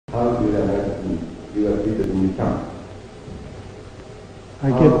How do you are treated in the camp? I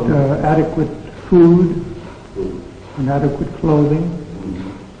get adequate food Good. and adequate clothing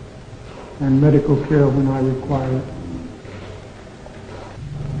and medical care when I require it.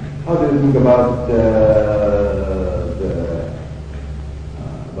 How do you think about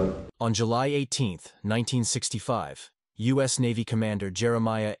On July 18, 1965, U.S. Navy Commander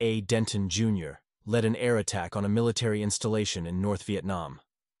Jeremiah A. Denton, Jr. led an air attack on a military installation in North Vietnam.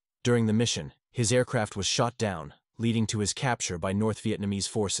 During the mission, his aircraft was shot down, leading to his capture by North Vietnamese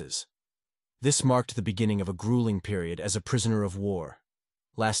forces. This marked the beginning of a grueling period as a prisoner of war,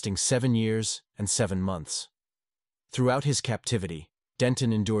 lasting 7 years and 7 months. Throughout his captivity,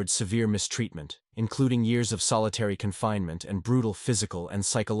 Denton endured severe mistreatment, including years of solitary confinement and brutal physical and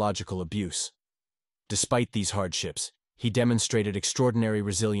psychological abuse. Despite these hardships, he demonstrated extraordinary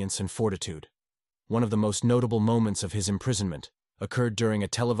resilience and fortitude. One of the most notable moments of his imprisonment occurred during a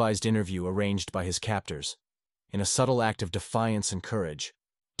televised interview arranged by his captors. In a subtle act of defiance and courage,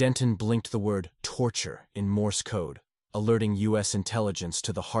 Denton blinked the word torture in Morse code, alerting U.S. intelligence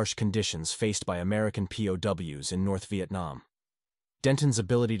to the harsh conditions faced by American POWs in North Vietnam. Denton's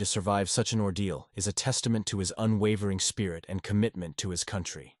ability to survive such an ordeal is a testament to his unwavering spirit and commitment to his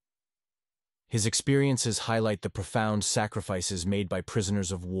country. His experiences highlight the profound sacrifices made by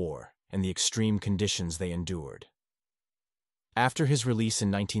prisoners of war and the extreme conditions they endured. After his release in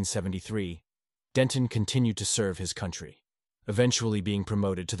 1973, Denton continued to serve his country, eventually being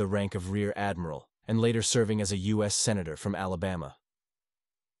promoted to the rank of Rear Admiral and later serving as a U.S. Senator from Alabama.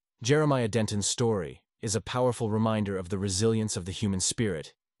 Jeremiah Denton's story is a powerful reminder of the resilience of the human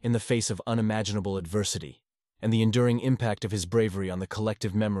spirit in the face of unimaginable adversity and the enduring impact of his bravery on the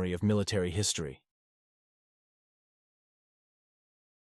collective memory of military history.